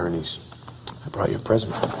little ironies. I brought you a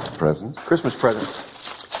present. Present? Christmas present.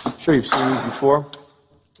 I'm sure you've seen these before.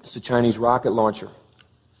 It's a Chinese rocket launcher.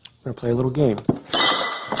 We're going to play a little game.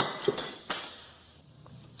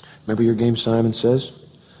 Remember your game, Simon Says?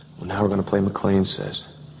 Well, now we're going to play McClane Says.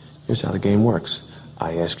 Here's how the game works.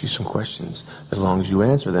 I ask you some questions. As long as you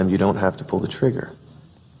answer them, you don't have to pull the trigger.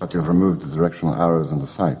 But you've removed the directional arrows and the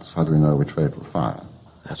sights. How do we know which way it will fire?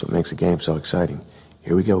 That's what makes a game so exciting.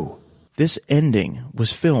 Here we go. This ending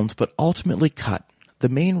was filmed but ultimately cut. The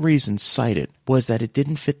main reason cited was that it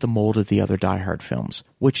didn't fit the mold of the other Die Hard films,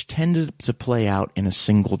 which tended to play out in a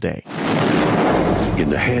single day. In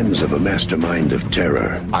the hands of a mastermind of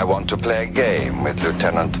terror. I want to play a game with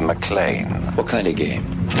Lieutenant McClane. What kind of game?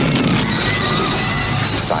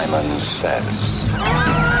 Simon Says.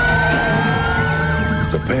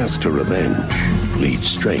 The path to revenge leads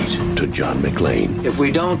straight to John McClane. If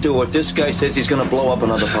we don't do it, this guy says he's going to blow up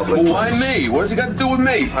another public place. Why me? What has he got to do with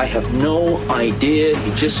me? I have no idea.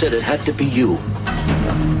 He just said it had to be you.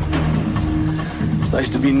 It's nice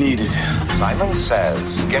to be needed. Simon Says,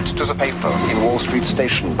 get to the payphone in Wall Street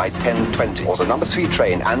Station by 10:20, or the number 3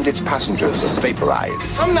 train and its passengers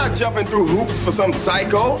vaporize. I'm not jumping through hoops for some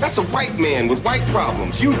psycho. That's a white man with white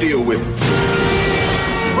problems. You deal with it.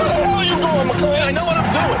 Where the hell are you going, McClane? I know what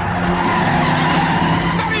I'm doing.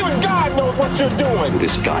 Not even God knows what you're doing.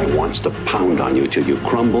 This guy wants to pound on you till you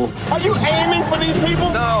crumble. Are you aiming for these people?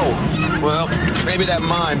 No. Well, maybe that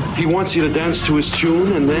mime. He wants you to dance to his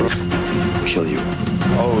tune and then kill you.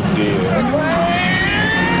 Oh, dear.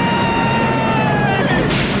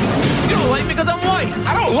 You don't like me because I'm white.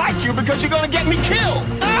 I don't like you because you're going to get me killed.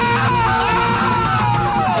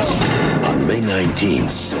 On May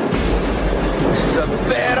 19th. This is a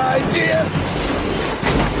bad idea.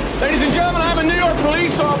 Ladies and gentlemen, I'm a New York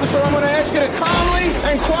police officer. I'm going to ask you to calmly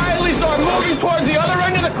and quietly start moving towards the other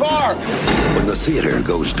end of the car. When the theater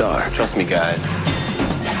goes dark. Trust me, guys.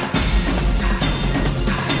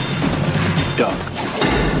 Duck.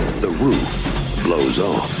 The roof blows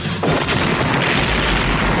off.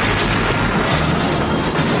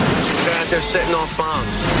 They're out there setting off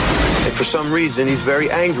bombs. And for some reason, he's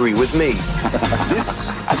very angry with me.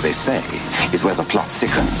 This, as they say, is where the plot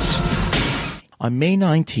thickens. On May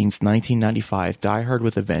 19th, 1995, Die Hard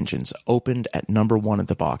with a Vengeance opened at number 1 at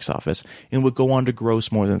the box office and would go on to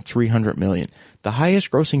gross more than $300 million, the highest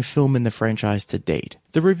grossing film in the franchise to date.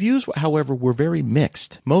 The reviews, however, were very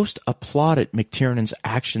mixed. Most applauded McTiernan's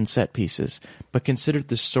action set pieces, but considered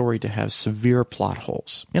the story to have severe plot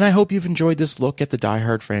holes. And I hope you've enjoyed this look at the Die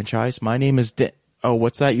Hard franchise. My name is Oh,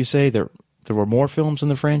 what's that you say? There were more films in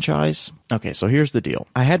the franchise? Okay, so here's the deal.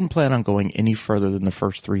 I hadn't planned on going any further than the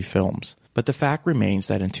first 3 films. But the fact remains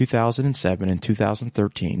that in 2007 and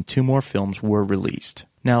 2013, 2 more films were released.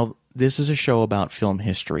 Now, this is a show about film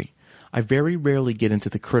history. I very rarely get into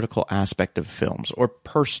the critical aspect of films, or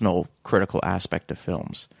personal critical aspect of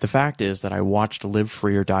films. The fact is that I watched Live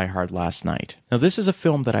Free or Die Hard last night. Now, this is a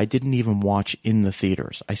film that I didn't even watch in the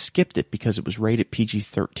theaters. I skipped it because it was rated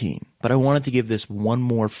PG-13. But I wanted to give this one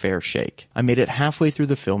more fair shake. I made it halfway through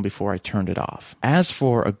the film before I turned it off. As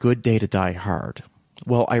for A Good Day to Die Hard,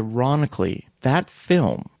 well, ironically, that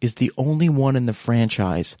film is the only one in the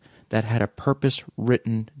franchise that had a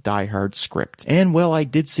purpose-written Die Hard script. And, well, I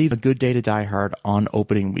did see A Good Day to Die Hard on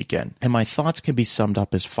opening weekend, and my thoughts can be summed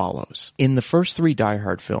up as follows. In the first 3 Die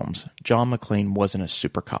Hard films, John McClane wasn't a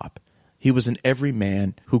super cop. He was an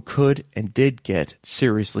everyman who could and did get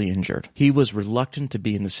seriously injured. He was reluctant to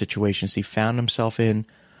be in the situations he found himself in.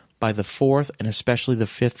 By the 4th and especially the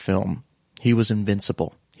 5th film, he was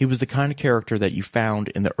invincible. He was the kind of character that you found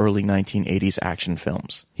in the early 1980s action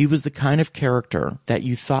films. He was the kind of character that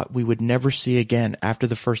you thought we would never see again after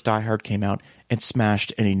the first Die Hard came out and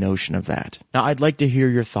smashed any notion of that. Now, I'd like to hear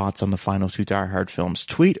your thoughts on the final 2 Die Hard films.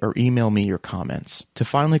 Tweet or email me your comments. To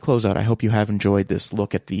finally close out, I hope you have enjoyed this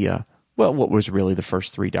look at the, what was really the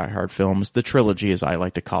first 3 Die Hard films, the trilogy as I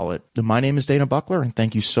like to call it. My name is Dana Buckler, and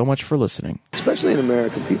thank you so much for listening. Especially in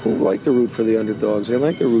America, people like to root for the underdogs. They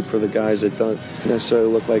like to root for the guys that don't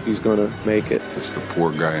necessarily look like he's going to make it. It's the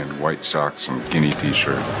poor guy in white socks and guinea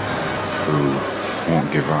t-shirt who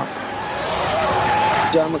won't give up.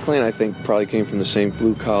 John McClane, I think, probably came from the same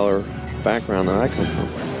blue-collar background that I come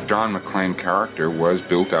from. John McClane character was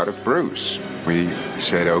built out of Bruce. We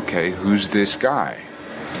said, okay, who's this guy?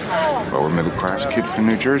 Lower middle class kid from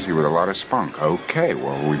New Jersey with a lot of spunk. Okay,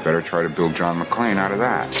 well, we better try to build John McClane out of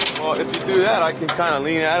that. Well, if you do that, I can kind of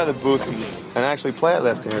lean out of the booth and actually play it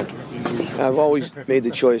left-handed. I've always made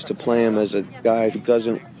the choice to play him as a guy who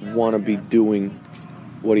doesn't want to be doing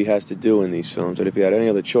what he has to do in these films. That if he had any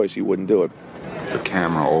other choice, he wouldn't do it. The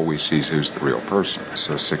camera always sees who's the real person.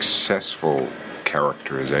 So successful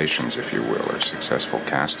characterizations, if you will, or successful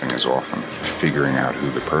casting is often figuring out who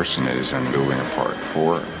the person is and building a part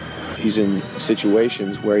for it. He's in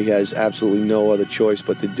situations where he has absolutely no other choice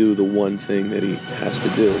but to do the one thing that he has to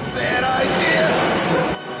do. Bad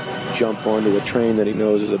idea! Jump onto a train that he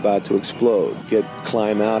knows is about to explode.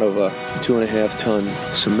 Climb out of a 2.5-ton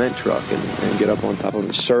cement truck and get up on top of it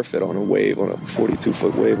and surf it on a wave, on a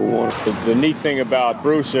 42-foot wave of water. The neat thing about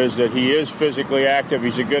Bruce is that he is physically active.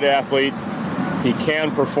 He's a good athlete. He can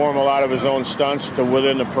perform a lot of his own stunts to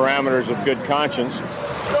within the parameters of good conscience. You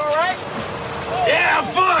all right? Yeah, I'm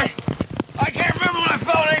fine. I can't remember when I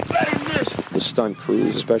felt any better than this. The stunt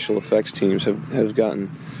crews, special effects teams have gotten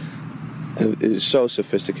is so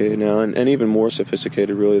sophisticated now, and even more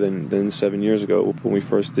sophisticated really than 7 years ago when we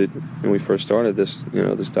first started this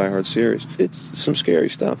this Die Hard series. It's some scary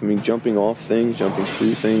stuff. I mean, jumping off things, jumping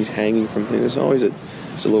through things, hanging from things. There's always a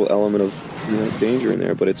little element of danger in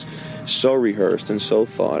there, but it's so rehearsed and so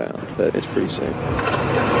thought out that it's pretty safe.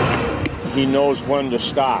 He knows when to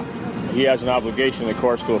stop. He has an obligation, of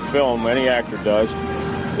course, to a film, any actor does,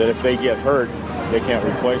 that if they get hurt, they can't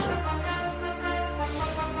replace them.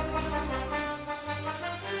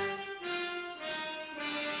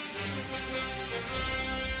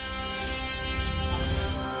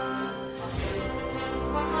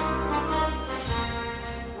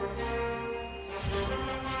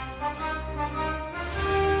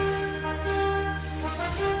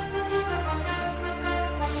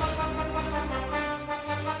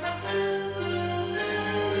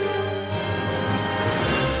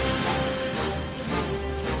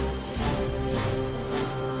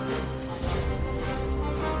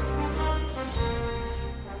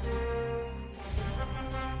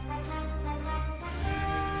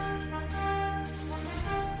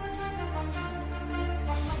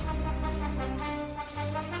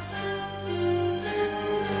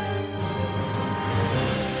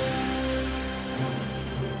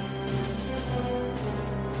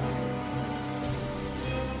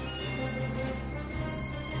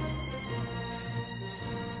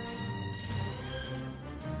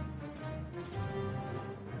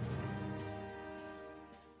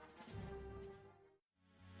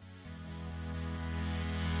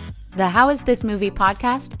 The How Is This Movie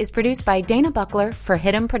podcast is produced by Dana Buckler for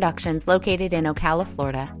Hidden Productions located in Ocala,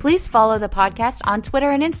 Florida. Please follow the podcast on Twitter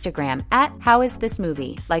and Instagram at How Is This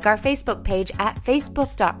Movie. Like our Facebook page at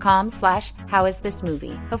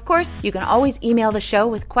facebook.com/HowIsThisMovie. Of course, you can always email the show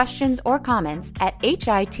with questions or comments at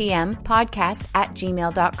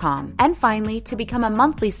hitmpodcast@gmail.com. And finally, to become a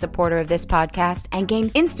monthly supporter of this podcast and gain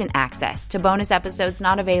instant access to bonus episodes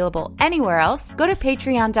not available anywhere else, go to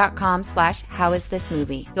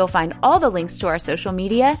patreon.com/HowIsThisMovie. You'll find all the links to our social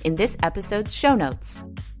media in this episode's show notes.